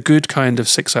 they're the good kind of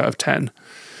 6 out of 10.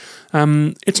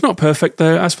 It's not perfect,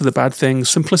 though. As for the bad things,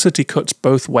 simplicity cuts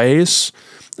both ways.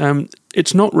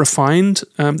 It's not refined.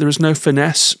 There is no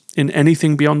finesse in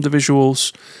anything beyond the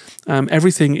visuals.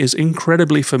 Everything is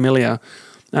incredibly familiar.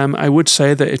 I would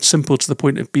say that it's simple to the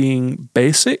point of being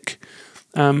basic,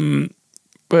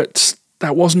 but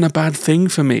that wasn't a bad thing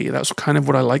for me. That's kind of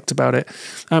what I liked about it.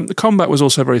 The combat was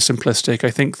also very simplistic.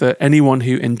 I think that anyone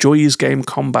who enjoys game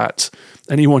combat,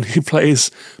 anyone who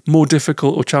plays more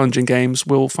difficult or challenging games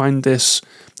will find this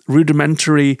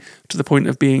rudimentary to the point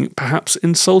of being perhaps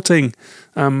insulting.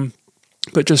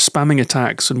 But just spamming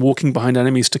attacks and walking behind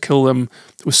enemies to kill them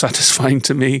was satisfying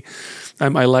to me.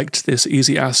 I liked this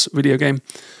easy-ass video game.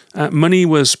 Money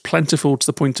was plentiful to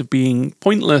the point of being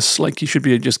pointless, like you should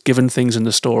be just given things in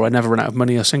the store. I never ran out of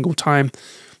money a single time.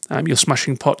 You're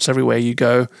smashing pots everywhere you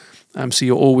go, so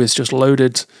you're always just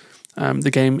loaded.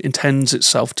 The game intends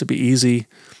itself to be easy.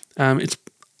 It's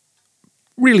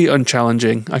really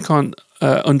unchallenging. I can't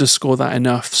underscore that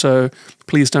enough, so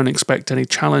please don't expect any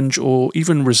challenge or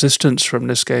even resistance from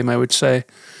this game, I would say.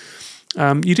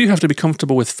 You do have to be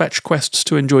comfortable with fetch quests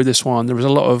to enjoy this one. There was a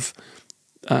lot of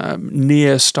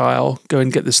Nier style, go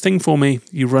and get this thing for me,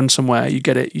 you run somewhere, you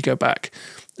get it, you go back.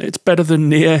 It's better than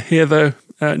Nier here, though.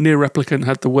 Nier Replicant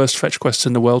had the worst fetch quests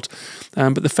in the world,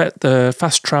 but the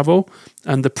fast travel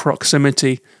and the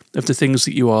proximity of the things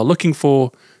that you are looking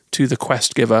for to the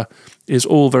quest giver is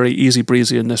all very easy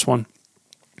breezy in this one.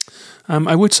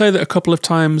 I would say that a couple of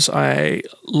times I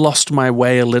lost my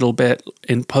way a little bit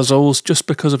in puzzles just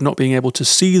because of not being able to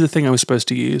see the thing I was supposed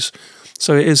to use.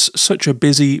 So it is such a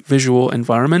busy visual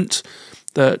environment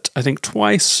that I think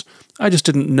twice I just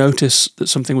didn't notice that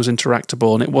something was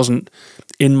interactable and it wasn't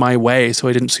in my way, so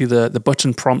I didn't see the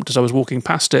button prompt as I was walking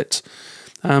past it.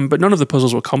 But none of the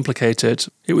puzzles were complicated.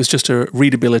 It was just a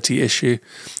readability issue.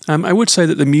 I would say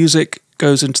that the music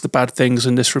goes into the bad things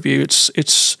in this review.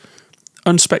 It's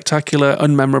unspectacular,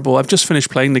 unmemorable. I've just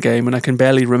finished playing the game and I can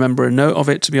barely remember a note of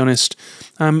it, to be honest.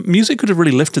 Music could have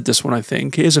really lifted this one, I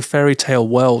think. It is a fairy tale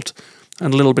world,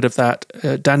 and a little bit of that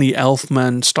Danny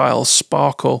Elfman style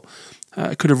sparkle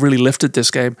could have really lifted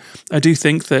this game. I do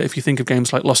think that if you think of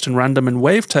games like Lost in Random and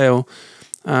Wavetale,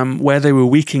 where they were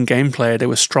weak in gameplay, they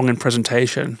were strong in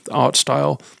presentation, the art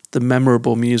style, the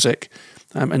memorable music,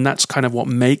 and that's kind of what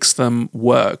makes them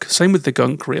work. Same with the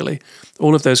Gunk, really.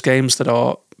 All of those games that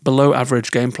are below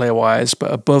average gameplay-wise,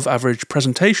 but above average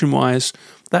presentation-wise,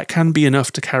 that can be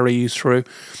enough to carry you through.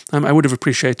 I would have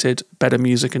appreciated better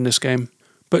music in this game.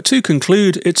 But to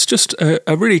conclude, it's just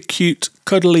a really cute,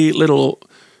 cuddly little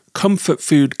comfort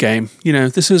food game. You know,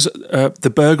 this is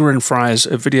the burger and fries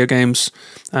of video games.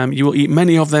 You will eat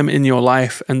many of them in your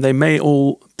life, and they may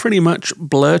all pretty much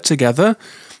blur together.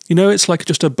 You know, it's like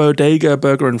just a bodega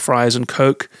burger and fries and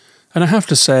Coke. And I have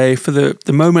to say, for the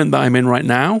moment that I'm in right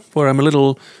now, where I'm a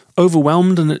little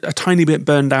overwhelmed and a tiny bit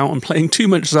burned out and playing too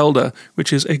much Zelda,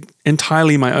 which is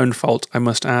entirely my own fault, I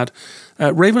must add,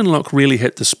 Ravenlok really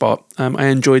hit the spot. I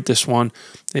enjoyed this one.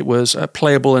 It was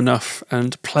playable enough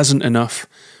and pleasant enough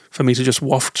for me to just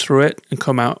waft through it and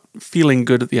come out feeling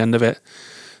good at the end of it.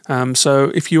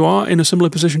 So if you are in a similar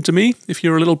position to me, if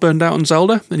you're a little burned out on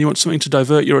Zelda and you want something to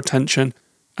divert your attention,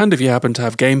 and if you happen to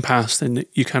have Game Pass, then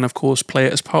you can, of course, play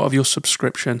it as part of your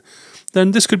subscription,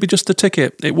 then this could be just the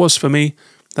ticket. It was for me.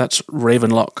 That's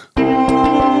Ravenlok.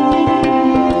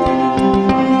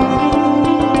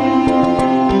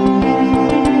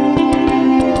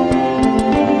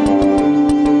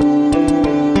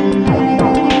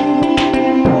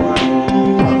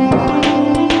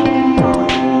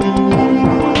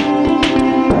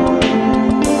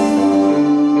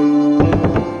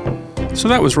 So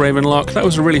that was Ravenlok. That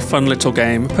was a really fun little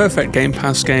game, perfect Game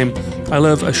Pass game. I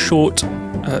love a short,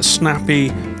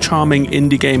 snappy, charming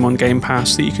indie game on Game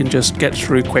Pass that you can just get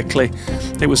through quickly.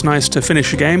 It was nice to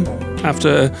finish a game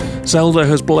after Zelda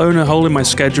has blown a hole in my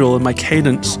schedule and my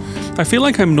cadence. I feel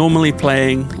like I'm normally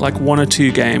playing like 1 or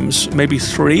 2 games, maybe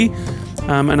 3,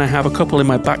 and I have a couple in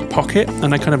my back pocket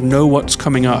and I kind of know what's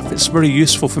coming up. It's very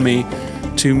useful for me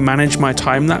to manage my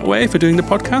time that way for doing the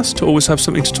podcast, to always have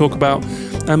something to talk about.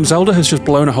 Zelda has just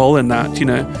blown a hole in that, you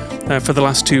know. For the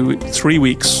last 2-3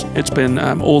 weeks, it's been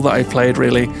all that I've played,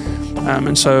 really.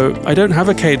 And so I don't have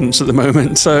a cadence at the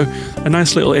moment, so a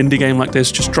nice little indie game like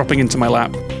this just dropping into my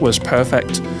lap was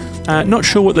perfect. Not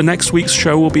sure what the next week's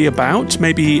show will be about.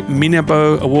 Maybe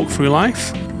Minabo, A Walk Through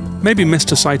Life, maybe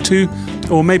Mr. Sai 2,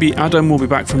 or maybe Adam will be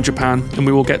back from Japan and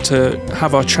we will get to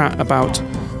have our chat about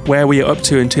where we are up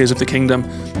to in Tears of the Kingdom.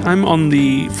 I'm on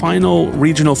the final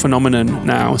regional phenomenon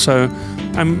now, so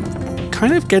I'm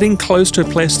kind of getting close to a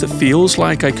place that feels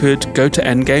like I could go to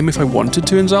endgame if I wanted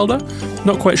to in Zelda.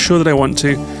 Not quite sure that I want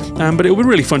to, but it would be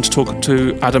really fun to talk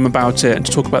to Adam about it, and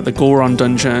to talk about the Goron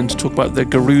dungeon, to talk about the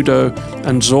Gerudo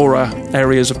and Zora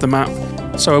areas of the map.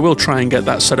 So I will try and get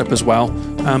that set up as well.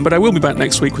 But I will be back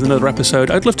next week with another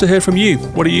episode. I'd love to hear from you.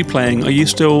 What are you playing? Are you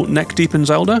still neck deep in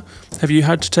Zelda? Have you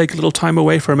had to take a little time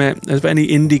away from it? Have any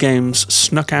indie games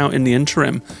snuck out in the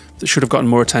interim that should have gotten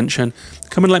more attention?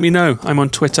 Come and let me know. I'm on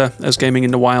Twitter as Gaming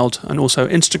in the Wild, and also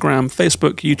Instagram,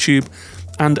 Facebook, YouTube,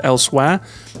 and elsewhere.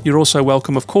 You're also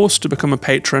welcome, of course, to become a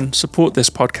patron, support this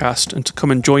podcast, and to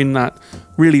come and join that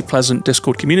really pleasant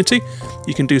Discord community.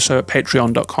 You can do so at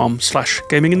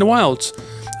patreon.com/gaminginthewilds.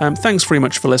 Thanks very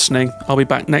much for listening. I'll be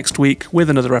back next week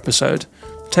with another episode.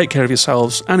 Take care of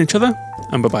yourselves and each other,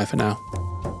 and bye-bye for now.